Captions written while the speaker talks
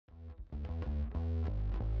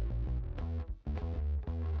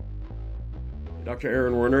Dr.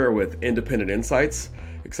 Aaron Werner with Independent Insights.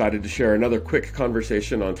 Excited to share another quick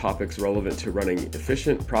conversation on topics relevant to running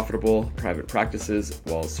efficient, profitable private practices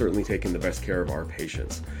while certainly taking the best care of our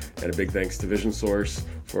patients. And a big thanks to Vision Source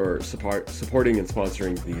for supporting and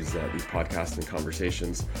sponsoring these podcasts and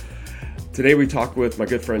conversations. Today we talked with my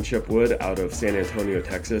good friend Chip Wood out of San Antonio,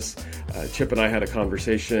 Texas. Chip and I had a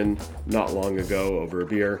conversation not long ago over a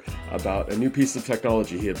beer about a new piece of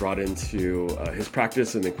technology he had brought into his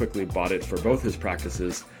practice and then quickly bought it for both his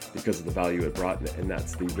practices because of the value it brought, and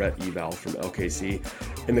that's the RETeval from LKC.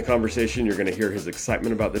 In the conversation, you're going to hear his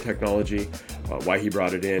excitement about the technology, why he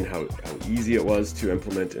brought it in, how easy it was to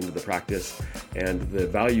implement into the practice, and the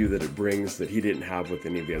value that it brings that he didn't have with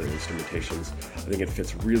any of the other instrumentations. I think it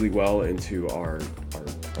fits really well into our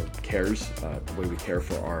cares, the way we care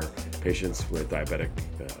for our patients with diabetic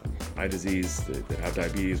eye disease, that have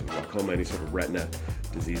diabetes, with glaucoma, any sort of retina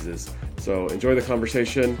diseases. So enjoy the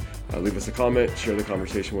conversation. Leave us a comment, share the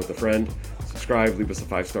conversation with a friend, subscribe, leave us a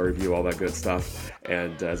 5-star review, all that good stuff.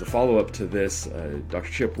 And as a follow-up to this, Dr.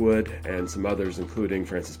 Chip Wood and some others, including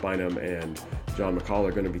Francis Bynum and John McCall,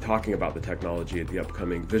 are going to be talking about the technology at the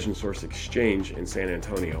upcoming Vision Source Exchange in San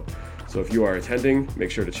Antonio. So if you are attending, make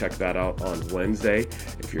sure to check that out on Wednesday.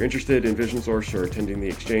 If you're interested in Vision Source or attending the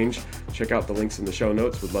exchange, check out the links in the show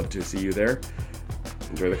notes. We'd love to see you there.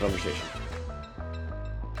 Enjoy the conversation.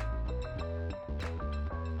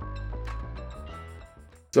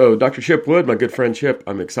 So Dr. Chip Wood, my good friend Chip,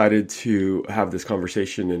 I'm excited to have this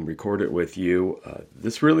conversation and record it with you.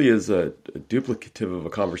 This really is a duplicative of a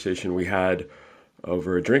conversation we had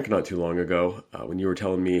over a drink not too long ago when you were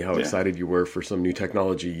telling me how excited you were for some new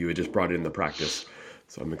technology you had just brought in the practice.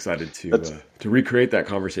 So I'm excited to recreate that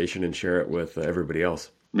conversation and share it with everybody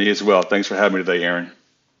else. Me as well. Thanks for having me today, Aaron.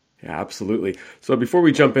 Yeah, absolutely. So before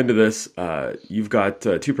we jump into this, you've got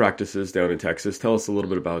 2 practices down in Texas. Tell us a little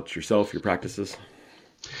bit about yourself, your practices.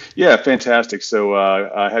 Yeah, fantastic. So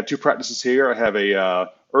I have 2 practices here. I have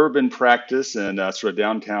a urban practice in sort of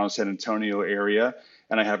downtown San Antonio area,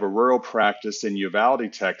 and I have a rural practice in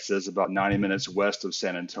Uvalde, Texas, about 90 minutes west of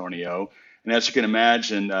San Antonio. And as you can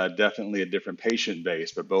imagine, definitely a different patient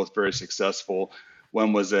base, but both very successful.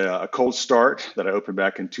 One was a cold start that I opened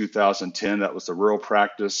back in 2010. That was the rural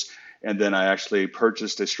practice. And then I actually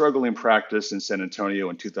purchased a struggling practice in San Antonio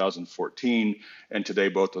in 2014. And today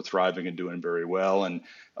both are thriving and doing very well. And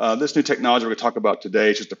this new technology we're going to talk about today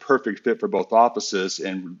is just a perfect fit for both offices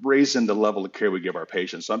and raising the level of care we give our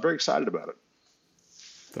patients. So I'm very excited about it.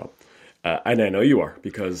 So, and I know you are,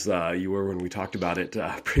 because you were when we talked about it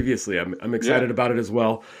previously. I'm excited about it as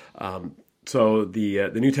well. So the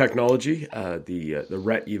new technology, the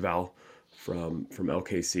RETeval from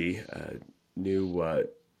LKC, new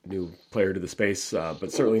player to the space,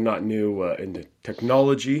 but certainly not new into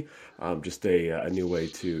technology, just a new way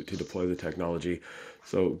to deploy the technology.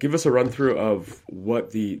 So give us a run through of what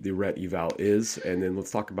the RETeval is, and then let's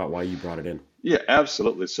talk about why you brought it in. Yeah,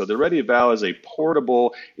 absolutely. So the RETeval is a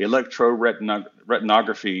portable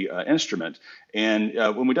electroretinography instrument. And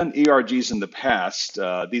when we've done ERGs in the past,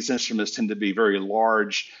 these instruments tend to be very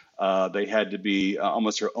large. They had to be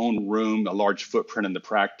almost their own room, a large footprint in the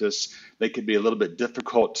practice. They could be a little bit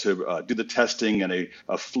difficult to do the testing in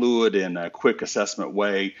a fluid and a quick assessment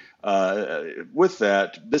way. With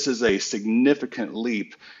that, this is a significant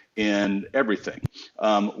leap in everything.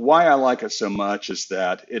 Why I like it so much is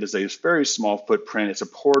that it is a very small footprint. It's a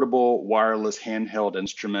portable, wireless, handheld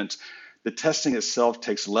instrument. The testing itself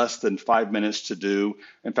takes less than 5 minutes to do.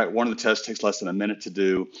 In fact, one of the tests takes less than a minute to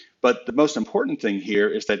do. But the most important thing here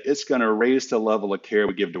is that it's going to raise the level of care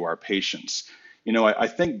we give to our patients. You know, I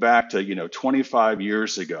think back to, 25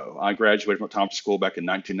 years ago. I graduated from optometry school back in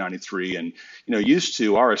 1993. And, used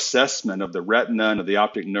to our assessment of the retina and of the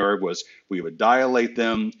optic nerve was we would dilate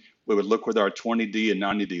them. We would look with our 20D and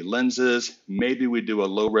 90D lenses. Maybe we'd do a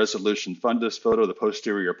low resolution fundus photo of the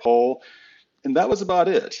posterior pole. And that was about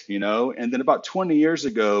it, And then about 20 years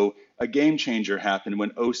ago, a game changer happened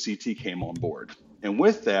when OCT came on board. And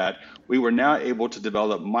with that, we were now able to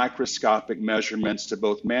develop microscopic measurements to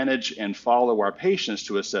both manage and follow our patients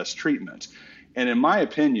to assess treatment. And in my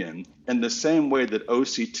opinion, in the same way that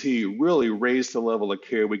OCT really raised the level of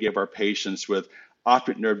care we give our patients with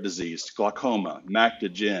optic nerve disease, glaucoma, macular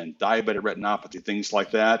degeneration, diabetic retinopathy, things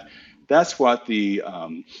like that, that's what the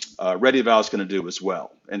RETeval is going to do as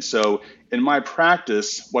well. And so in my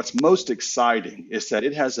practice, what's most exciting is that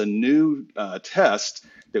it has a new test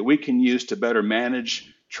that we can use to better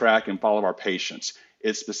manage, track, and follow our patients.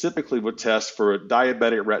 It specifically would test for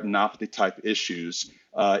diabetic retinopathy type issues.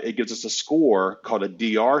 It gives us a score called a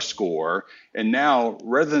DR score. And now,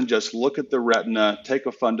 rather than just look at the retina, take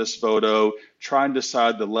a fundus photo, try and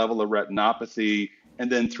decide the level of retinopathy,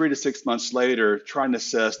 and then 3 to 6 months later, try and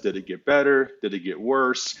assess, did it get better? Did it get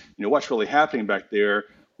worse? What's really happening back there?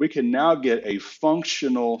 We can now get a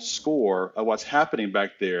functional score of what's happening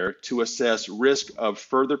back there to assess risk of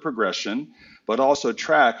further progression, but also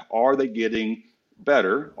track, are they getting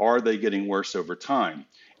better? Are they getting worse over time?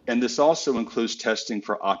 And this also includes testing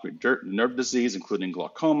for optic nerve disease, including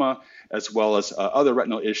glaucoma, as well as other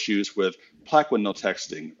retinal issues with plaque window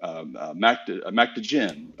texting,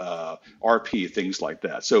 mactogen, RP, things like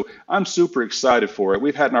that. So I'm super excited for it.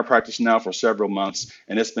 We've had it in our practice now for several months,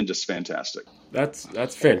 and it's been just fantastic. That's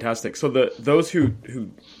fantastic. So those who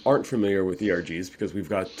aren't familiar with ERGs, because we've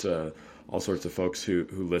got all sorts of folks who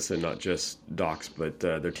listen, not just docs, but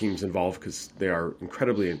their teams involved, because they are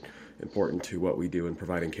incredibly important to what we do in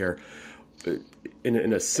providing care.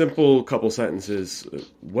 In a simple couple sentences,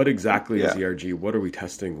 what exactly is ERG? What are we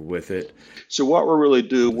testing with it? So what we're really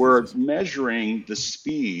doing, we're measuring the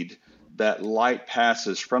speed that light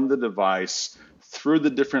passes from the device through the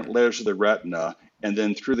different layers of the retina and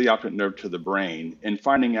then through the optic nerve to the brain, and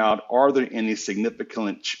finding out, are there any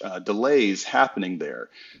significant delays happening there?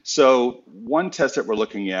 So one test that we're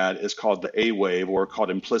looking at is called the A wave, or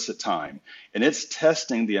called implicit time. And it's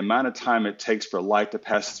testing the amount of time it takes for light to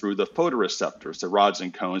pass through the photoreceptors, the rods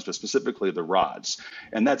and cones, but specifically the rods.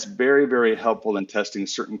 And that's very, very helpful in testing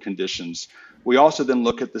certain conditions. We also then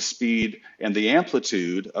look at the speed and the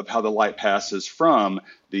amplitude of how the light passes from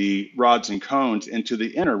the rods and cones into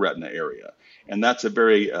the inner retina area. And that's a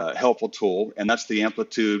very helpful tool, and that's the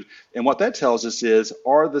amplitude. And what that tells us is,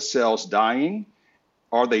 are the cells dying?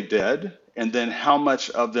 Are they dead? And then how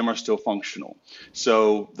much of them are still functional?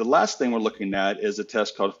 So the last thing we're looking at is a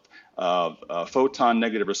test called photon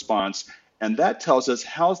negative response. And that tells us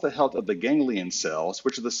how's the health of the ganglion cells,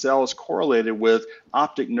 which are the cells correlated with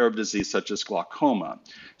optic nerve disease such as glaucoma.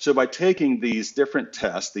 So by taking these different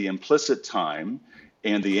tests, the implicit time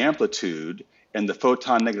and the amplitude and the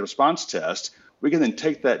photon negative response test, we can then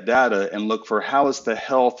take that data and look for how is the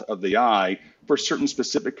health of the eye for certain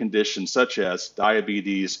specific conditions such as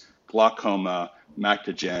diabetes, glaucoma,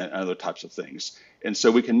 mactogen, and other types of things. And so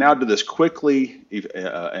we can now do this quickly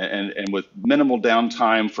and with minimal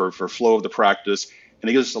downtime for flow of the practice. And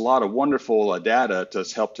it gives us a lot of wonderful data to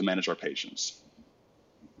help to manage our patients.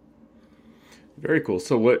 Very cool.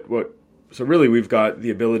 So so really we've got the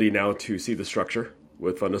ability now to see the structure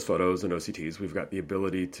with fundus photos and OCTs. We've got the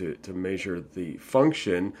ability to measure the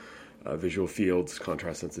function, visual fields,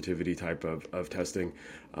 contrast sensitivity type of testing.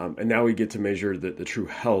 And now we get to measure the true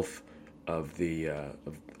health of the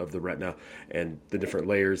retina and the different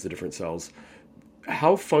layers, the different cells.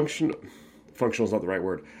 How functional is not the right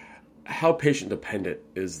word. How patient dependent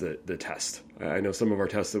is the test? I know some of our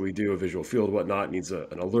tests that we do, a visual field, whatnot, needs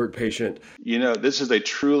an alert patient. This is a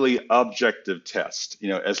truly objective test.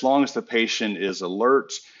 As long as the patient is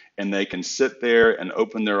alert and they can sit there and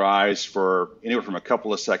open their eyes for anywhere from a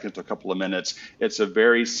couple of seconds to a couple of minutes, it's a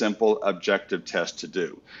very simple objective test to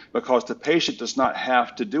do, because the patient does not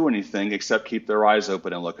have to do anything except keep their eyes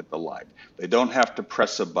open and look at the light. They don't have to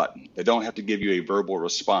press a button. They don't have to give you a verbal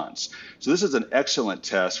response. So this is an excellent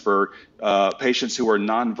test for patients who are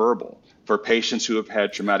nonverbal, for patients who have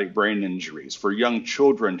had traumatic brain injuries, for young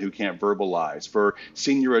children who can't verbalize, for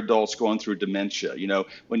senior adults going through dementia.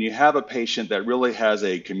 When you have a patient that really has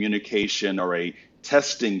a communication or a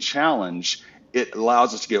testing challenge, it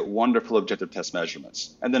allows us to get wonderful objective test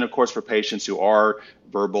measurements. And then, of course, for patients who are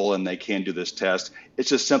verbal and they can do this test, it's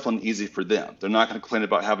just simple and easy for them. They're not going to complain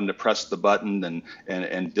about having to press the button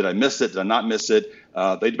and did I miss it? Did I not miss it?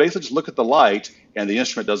 They basically just look at the light and the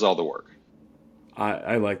instrument does all the work.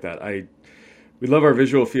 I like that. We love our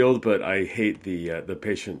visual field, but I hate the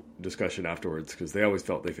patient discussion afterwards, because they always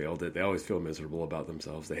felt they failed it. They always feel miserable about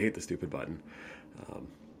themselves. They hate the stupid button.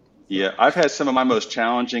 Yeah, I've had some of my most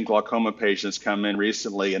challenging glaucoma patients come in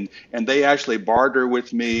recently, and they actually barter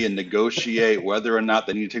with me and negotiate whether or not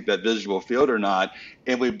they need to take that visual field or not.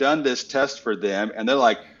 And we've done this test for them, and they're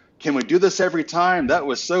like, can we do this every time? That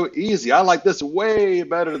was so easy. I like this way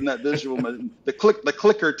better than that visual, the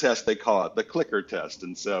clicker test, they call it, the clicker test.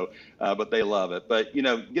 And so, but they love it. But,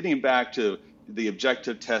 getting back to the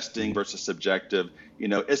objective testing versus subjective,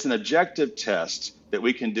 it's an objective test that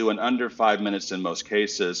we can do in under 5 minutes in most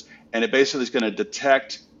cases. And it basically is going to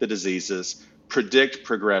detect the diseases, predict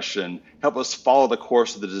progression, help us follow the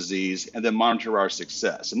course of the disease, and then monitor our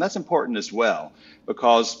success. And that's important as well,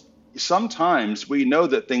 because sometimes we know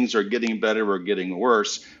that things are getting better or getting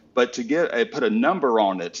worse, but to put a number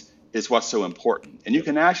on it is what's so important. And you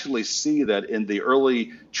can actually see that in the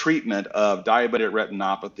early treatment of diabetic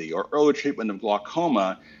retinopathy or early treatment of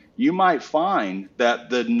glaucoma, you might find that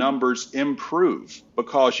the numbers improve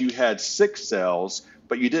because you had sick cells,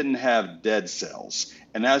 but you didn't have dead cells.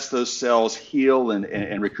 And as those cells heal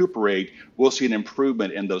and recuperate, we'll see an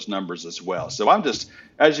improvement in those numbers as well. So I'm just,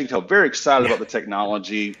 as you can tell, very excited about the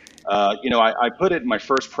technology. I put it in my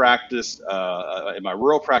first practice, in my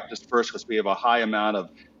rural practice first, because we have a high amount of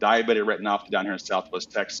diabetic retinopathy down here in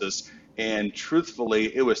Southwest Texas. And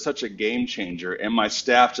truthfully, it was such a game changer. And my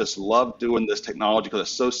staff just loved doing this technology because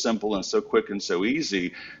it's so simple and so quick and so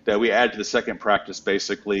easy that we added to the second practice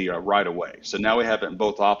basically right away. So now we have it in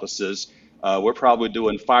both offices. We're probably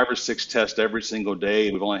doing 5 or 6 tests every single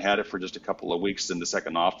day. We've only had it for just a couple of weeks in the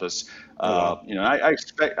second office. Oh, wow.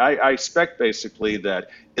 I expect basically that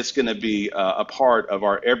it's going to be a part of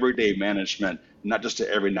our everyday management, not just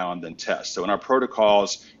a every now and then test. So in our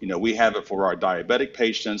protocols, we have it for our diabetic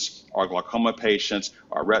patients, our glaucoma patients,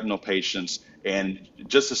 our retinal patients, and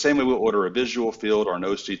just the same way we order a visual field or an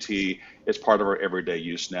OCT, it's part of our everyday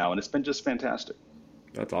use now, and it's been just fantastic.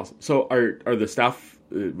 That's awesome. So are the staff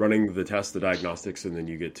running the tests, the diagnostics, and then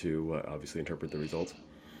you get to obviously interpret the results?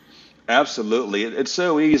 Absolutely. It's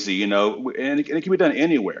so easy, and it can be done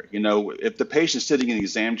anywhere. If the patient's sitting in the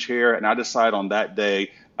exam chair and I decide on that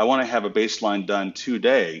day I want to have a baseline done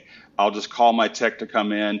today, I'll just call my tech to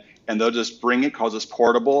come in and they'll just bring it because it's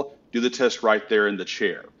portable, do the test right there in the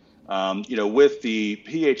chair. With the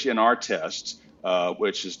PHNR test,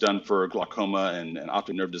 which is done for glaucoma and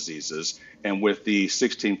optic nerve diseases, and with the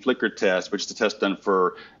 16 flicker test, which is the test done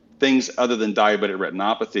for things other than diabetic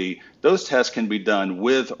retinopathy, those tests can be done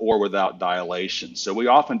with or without dilation. So we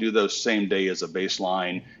often do those same day as a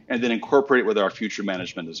baseline and then incorporate it with our future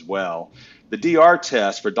management as well. The DR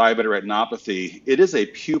test for diabetic retinopathy, it is a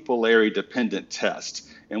pupillary dependent test.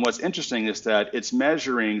 And what's interesting is that it's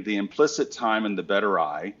measuring the implicit time in the better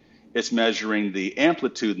eye, it's measuring the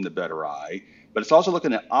amplitude in the better eye, but it's also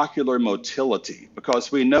looking at ocular motility because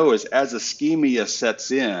we know as ischemia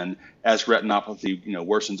sets in, as retinopathy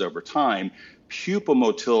worsens over time, pupil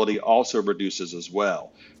motility also reduces as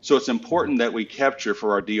well. So it's important that we capture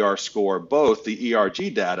for our DR score both the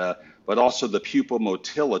ERG data, but also the pupil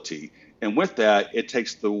motility. And with that, it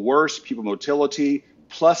takes the worst pupil motility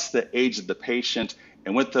plus the age of the patient.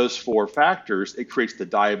 And with those 4 factors, it creates the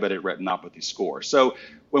diabetic retinopathy score. So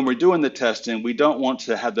when we're doing the testing, we don't want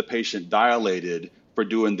to have the patient dilated for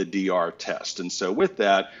doing the DR test. And so with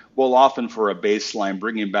that, we'll often for a baseline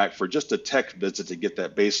bring him back for just a tech visit to get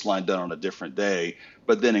that baseline done on a different day,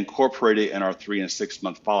 but then incorporate it in our 3 and 6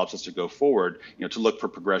 month follow-ups as to go forward, to look for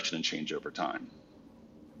progression and change over time.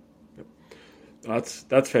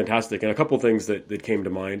 That's fantastic. And a couple things that came to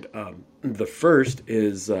mind. The first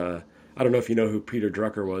is, I don't know if you know who Peter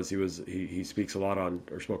Drucker was. He speaks a lot on,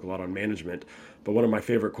 or spoke a lot on management, but one of my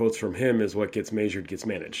favorite quotes from him is what gets measured gets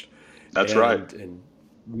managed. That's right. And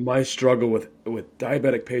my struggle with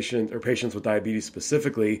diabetic patients or patients with diabetes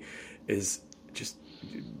specifically is just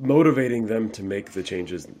motivating them to make the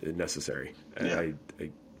changes necessary. Yeah.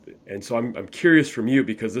 And so I'm curious from you,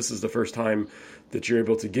 because this is the first time that you're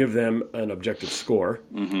able to give them an objective score,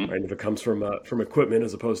 right? And if it comes from equipment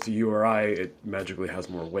as opposed to you or I, it magically has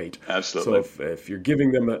more weight. Absolutely. So if you're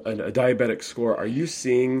giving them a diabetic score, are you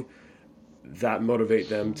seeing that motivate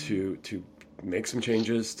them to make some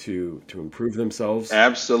changes to improve themselves?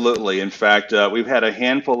 Absolutely. In fact, we've had a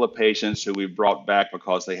handful of patients who we've brought back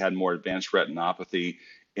because they had more advanced retinopathy,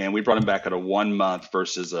 and we brought them back at a 1 month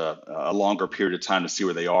versus a longer period of time to see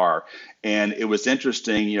where they are. And it was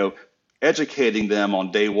interesting, educating them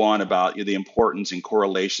on day one about the importance and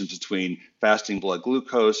correlations between fasting blood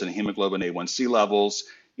glucose and hemoglobin A1C levels.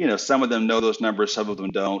 Some of them know those numbers, some of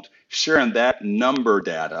them don't. Sharing that number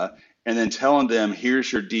data and then telling them,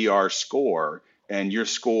 here's your DR score, and your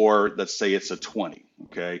score, let's say it's a 20,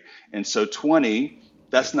 okay? And so 20,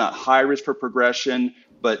 that's not high risk for progression,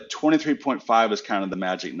 but 23.5 is kind of the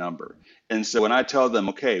magic number. And so when I tell them,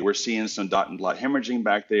 okay, we're seeing some dot and blot hemorrhaging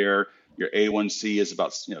back there, your A1C is about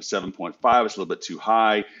 7.5, it's a little bit too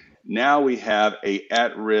high. Now we have a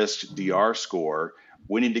at-risk DR score.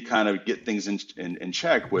 We need to kind of get things in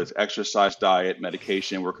check with exercise, diet,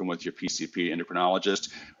 medication, working with your PCP endocrinologist.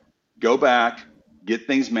 Go back, get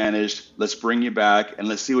things managed. Let's bring you back and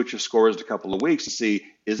let's see what your score is in a couple of weeks to see,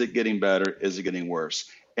 is it getting better? Is it getting worse?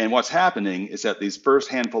 And what's happening is that these first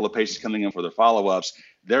handful of patients coming in for their follow-ups,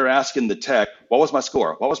 they're asking the tech, what was my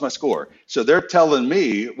score? What was my score? So they're telling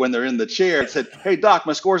me when they're in the chair, said, hey, doc,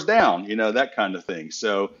 my score's down, that kind of thing.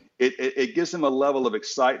 So it gives them a level of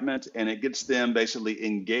excitement, and it gets them basically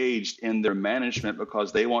engaged in their management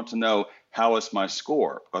because they want to know, how is my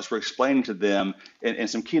score? Because we're explaining to them, and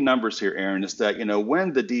some key numbers here, Aaron, is that,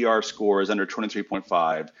 when the DR score is under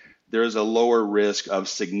 23.5, there's a lower risk of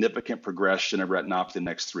significant progression of retinopathy in the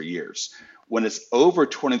next 3 years. When it's over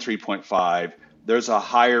 23.5, there's a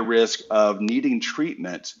higher risk of needing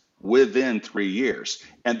treatment within 3 years.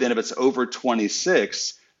 And then if it's over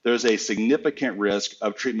 26, there's a significant risk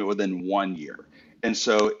of treatment within 1 year. And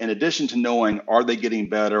so in addition to knowing, are they getting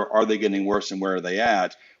better, are they getting worse, and where are they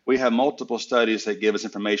at, we have multiple studies that give us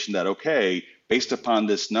information that, okay, based upon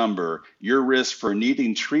this number, your risk for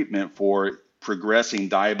needing treatment for progressing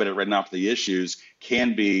diabetic retinopathy issues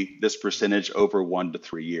can be this percentage over 1 to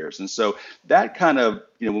 3 years. And so that kind of,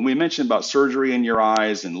 when we mention about surgery in your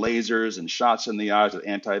eyes and lasers and shots in the eyes with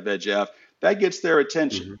anti-VEGF, that gets their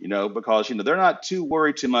attention, because, they're not too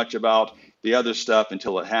worried too much about the other stuff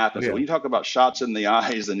until it happens. So when you talk about shots in the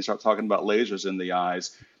eyes and you start talking about lasers in the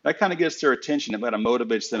eyes, that kind of gets their attention. It kind of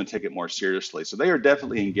motivates them to take it more seriously. So they are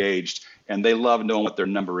definitely engaged, and they love knowing what their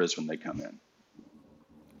number is when they come in.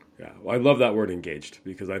 Yeah, well, I love that word engaged,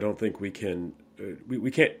 because I don't think we can, we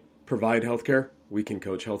can't provide healthcare. We can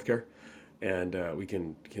coach healthcare, and we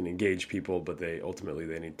can engage people, but they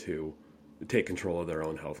need to take control of their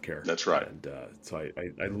own healthcare. That's right. And so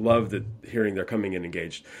I love that, hearing they're coming in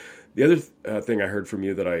engaged. The other thing I heard from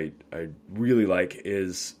you that I really like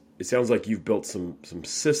is, it sounds like you've built some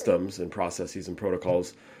systems and processes and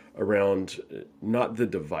protocols around not the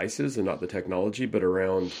devices and not the technology, but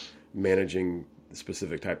around managing the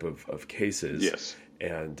specific type of cases. Yes.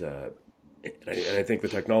 And I think the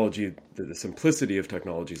technology, the simplicity of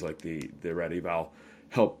technologies like the RETeval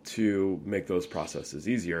help to make those processes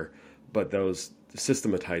easier, but those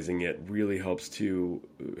systematizing it really helps to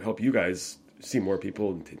help you guys see more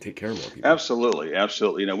people and take care of more people. Absolutely.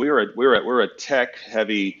 We're a tech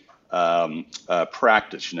heavy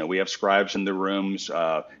practice. We have scribes in the rooms.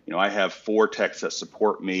 I have 4 techs that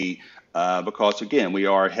support me because, again, we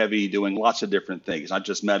are heavy doing lots of different things, not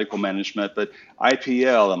just medical management, but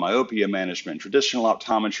IPL and myopia management, traditional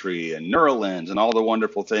optometry, and Neuralens, and all the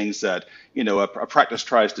wonderful things that a practice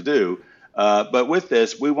tries to do. But with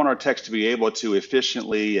this, we want our techs to be able to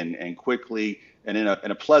efficiently and quickly and in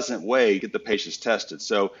a pleasant way get the patients tested.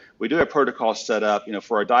 So we do have protocols set up,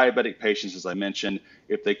 for our diabetic patients, as I mentioned.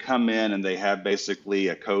 If they come in and they have basically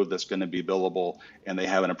a code that's going to be billable and they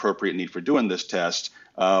have an appropriate need for doing this test,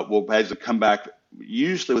 we'll basically come back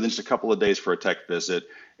usually within just a couple of days for a tech visit.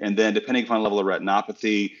 And then depending upon the level of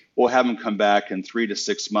retinopathy, we'll have them come back in 3 to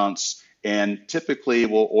 6 months. And typically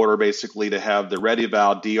we'll order basically to have the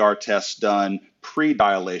RETeval DR test done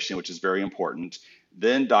pre-dilation, which is very important,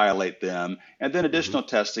 then dilate them, and then additional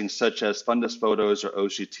testing such as fundus photos or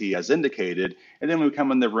OCT as indicated. And then when we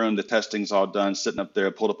come in the room, the testing's all done, sitting up there,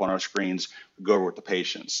 pulled up on our screens, we go over with the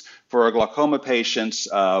patients. For our glaucoma patients,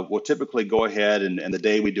 we'll typically go ahead and the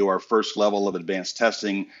day we do our first level of advanced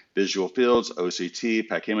testing, visual fields, OCT,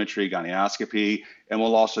 pachymetry, gonioscopy, and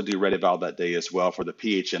we'll also do RETeval that day as well for the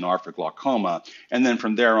PHNR for glaucoma. And then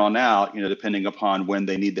from there on out, depending upon when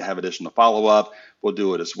they need to have additional follow-up, we'll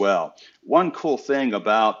do it as well. One cool thing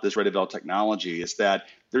about this RETeval technology is that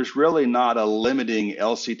there's really not a limiting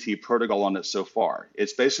LCT protocol on it so far.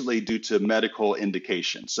 It's basically due to medical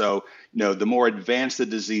indication. So, the more advanced the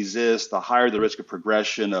disease is, the higher the risk of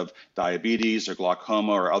progression of diabetes or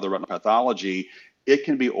glaucoma or other retinal pathology. It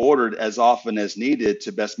can be ordered as often as needed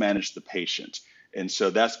to best manage the patient. And so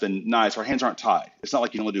that's been nice. Our hands aren't tied. It's not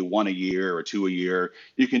like you can only do 1 a year or 2 a year.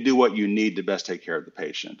 You can do what you need to best take care of the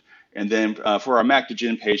patient. And then for our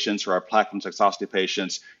Mactogen patients or our plaque plexosity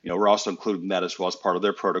patients, we're also including that as well as part of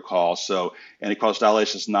their protocol. So, and of course,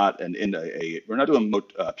 dilation is not we're not doing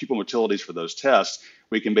pupil motilities for those tests.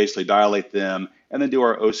 We can basically dilate them and then do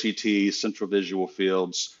our OCT, central visual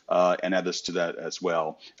fields, and add this to that as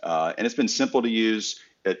well. And it's been simple to use.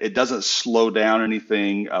 It doesn't slow down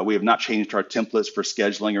anything. We have not changed our templates for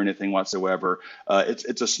scheduling or anything whatsoever.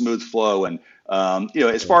 It's a smooth flow. And,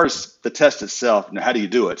 as far as the test itself, how do you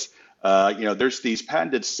do it? There's these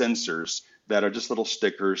patented sensors that are just little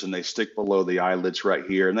stickers, and they stick below the eyelids right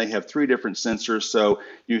here. And they have 3 different sensors. So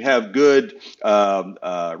you have good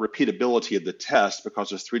repeatability of the test because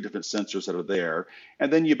there's 3 different sensors that are there.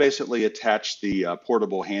 And then you basically attach the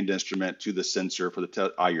portable hand instrument to the sensor for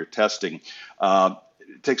the eye you're testing.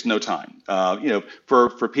 It takes no time.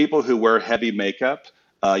 For people who wear heavy makeup,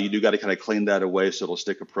 you do got to kind of clean that away so it'll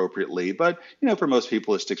stick appropriately. But, for most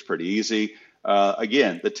people, it sticks pretty easy.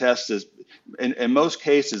 Again, the test is, in most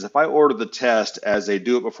cases, if I order the test as a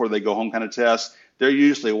do it before they go home kind of test, they're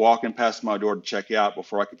usually walking past my door to check out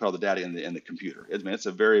before I can put all the data in the computer. I mean, it's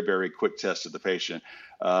a very, very quick test of the patient.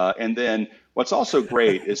 And then what's also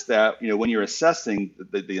great is that, when you're assessing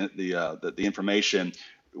the information,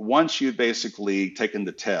 once you've basically taken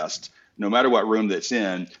the test, no matter what room that's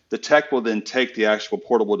in, the tech will then take the actual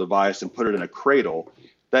portable device and put it in a cradle.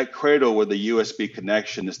 That cradle with the USB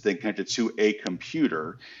connection is then connected to a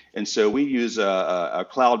computer. And so we use a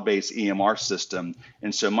cloud-based EMR system.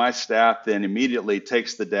 And so my staff then immediately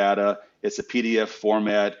takes the data. It's a PDF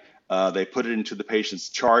format. They put it into the patient's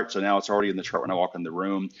chart. So now it's already in the chart when I walk in the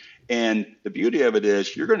room. And the beauty of it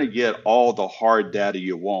is you're going to get all the hard data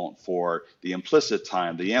you want for the implicit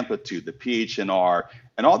time, the amplitude, the PHNR,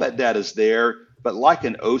 and all that data is there. But like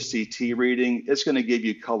an OCT reading, it's going to give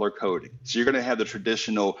you color coding. So you're going to have the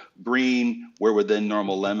traditional green, we're within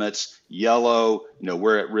normal limits, yellow,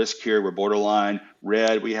 we're at risk here, we're borderline,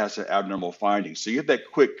 red, we have some abnormal findings. So you get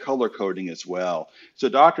that quick color coding as well. So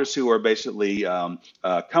doctors who are basically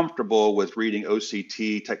comfortable with reading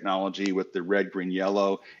OCT technology with the red, green,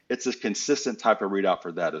 yellow, it's a consistent type of readout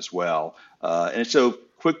for that as well. And so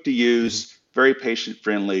quick to use, very patient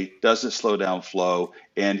friendly, doesn't slow down flow,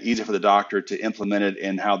 and easy for the doctor to implement it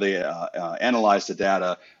in how they analyze the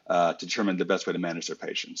data to determine the best way to manage their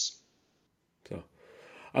patients. So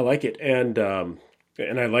I like it. And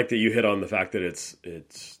I like that you hit on the fact that it's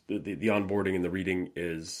the onboarding and the reading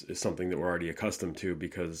is something that we're already accustomed to,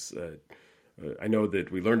 because I know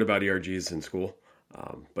that we learned about ERGs in school,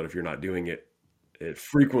 but if you're not doing it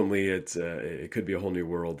frequently, it could be a whole new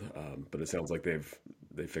world. But it sounds like they've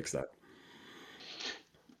fixed that.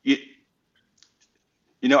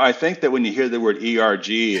 I think that when you hear the word ERG,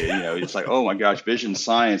 it's like, oh my gosh, vision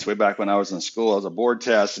science. Way back when I was in school, it was a board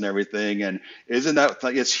test and everything. And isn't that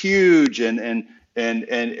like, it's huge. And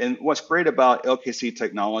what's great about LKC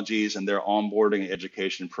Technologies and their onboarding and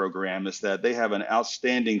education program is that they have an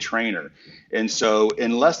outstanding trainer. And so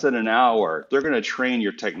in less than an hour, they're going to train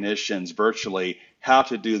your technicians virtually how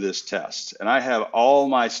to do this test. And I have all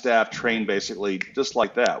my staff trained basically just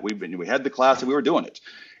like that. We had the class and we were doing it.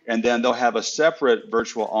 And then they'll have a separate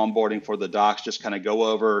virtual onboarding for the docs, just kind of go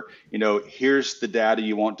over, here's the data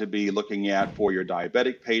you want to be looking at for your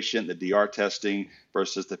diabetic patient, the DR testing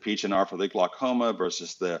versus the PHNR for the glaucoma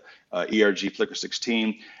versus the ERG Flickr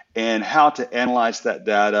 16, and how to analyze that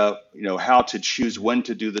data, how to choose when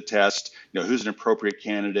to do the test, who's an appropriate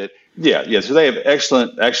candidate. Yeah. So they have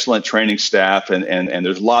excellent training staff, and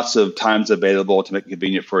there's lots of times available to make it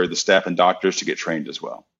convenient for the staff and doctors to get trained as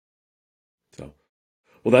well.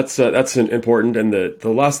 Well, that's important. And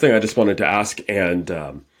the last thing I just wanted to ask, and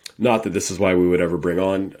not that this is why we would ever bring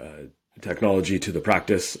on technology to the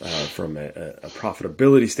practice from a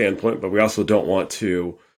profitability standpoint, but we also don't want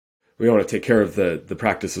to take care of the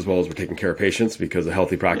practice as well as we're taking care of patients, because a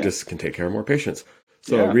healthy practice can take care of more patients.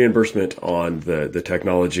 So reimbursement on the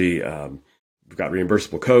technology, we've got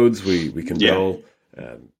reimbursable codes we can bill,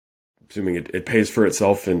 assuming it pays for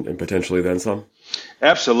itself and potentially then some.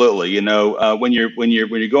 Absolutely. When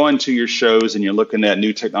you're going to your shows and you're looking at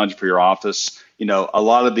new technology for your office, a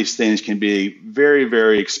lot of these things can be very,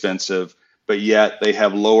 very expensive, but yet they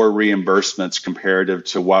have lower reimbursements comparative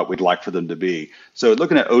to what we'd like for them to be. So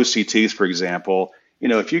looking at OCTs, for example,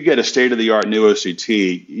 if you get a state-of-the-art new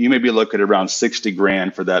OCT, you may be looking at around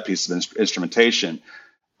 $60,000 for that piece of instrumentation.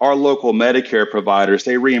 Our local Medicare providers,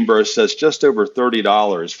 they reimburse us just over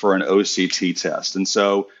 $30 for an OCT test. And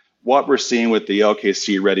so what we're seeing with the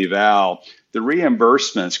LKC RETeval, the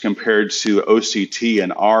reimbursements compared to OCT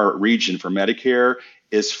in our region for Medicare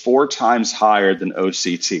is 4 times higher than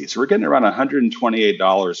OCT. So we're getting around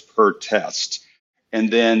 $128 per test.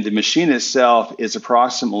 And then the machine itself is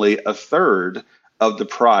approximately a third of the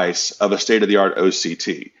price of a state-of-the-art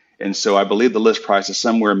OCT. And so I believe the list price is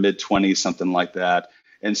somewhere mid-20s, something like that.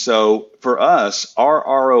 And so for us, our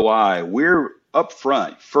ROI, we're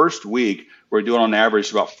upfront. First week, we're doing on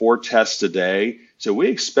average about 4 tests a day. So we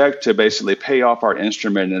expect to basically pay off our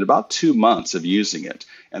instrument in about 2 months of using it.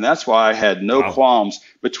 And that's why I had no qualms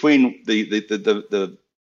between the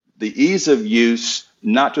ease of use,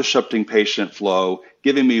 not disrupting patient flow,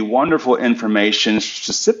 giving me wonderful information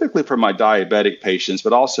specifically for my diabetic patients,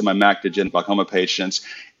 but also my macular glaucoma patients.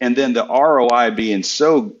 And then the ROI being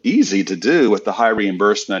so easy to do with the high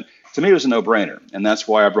reimbursement, to me, it was a no-brainer. And that's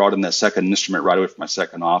why I brought in that second instrument right away from my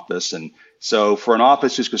second office. And so for an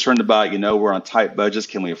office who's concerned about, we're on tight budgets,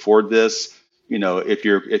 can we afford this? If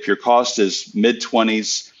your cost is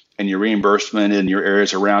mid-20s and your reimbursement in your area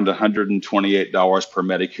is around $128 per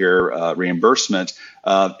Medicare reimbursement,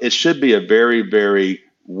 it should be a very, very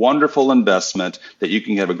wonderful investment that you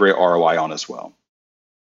can have a great ROI on as well.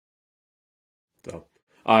 So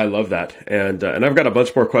I love that. And I've got a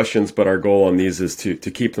bunch more questions, but our goal on these is to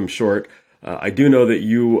keep them short. I do know that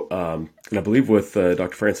you, and I believe with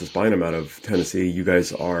Dr. Francis Bynum out of Tennessee, you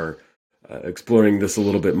guys are exploring this a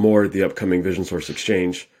little bit more at the upcoming Vision Source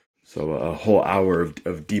Exchange. So a whole hour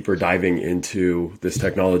of deeper diving into this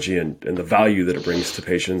technology and the value that it brings to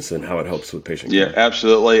patients and how it helps with patient care. Yeah,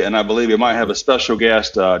 absolutely. And I believe we might have a special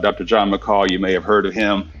guest, Dr. John McCall. You may have heard of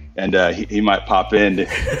him, and he might pop in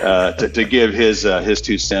to give his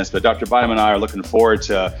 2 cents. But Dr. Bynum and I are looking forward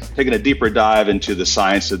to taking a deeper dive into the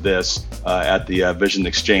science of this at the Vision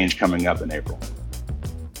Exchange coming up in April.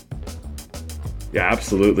 Yeah,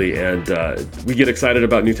 absolutely. And we get excited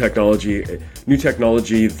about new technology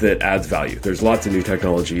that adds value. There's lots of new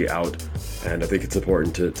technology out, and I think it's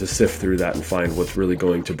important to sift through that and find what's really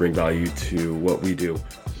going to bring value to what we do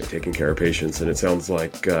in taking care of patients. And it sounds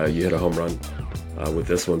like you hit a home run with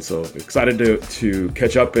this one. So excited to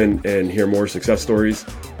catch up and hear more success stories.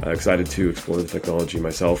 Excited to explore the technology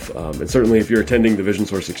myself. And certainly if you're attending the Vision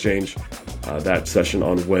Source Exchange, that session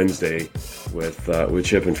on Wednesday with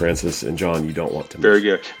Chip and Francis and John, you don't want to miss. Very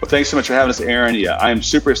good. Well, thanks so much for having us, Aaron. Yeah, I'm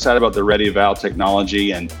super excited about the RETeval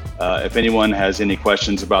technology. And if anyone has any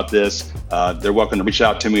questions about this, they're welcome to reach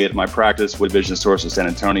out to me at my practice with Vision Source in San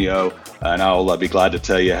Antonio. And I'll be glad to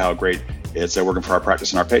tell you how great it's working for our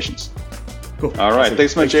practice and our patients. Cool. All right. Awesome.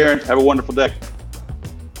 Thanks so much, Aaron. Have a wonderful day.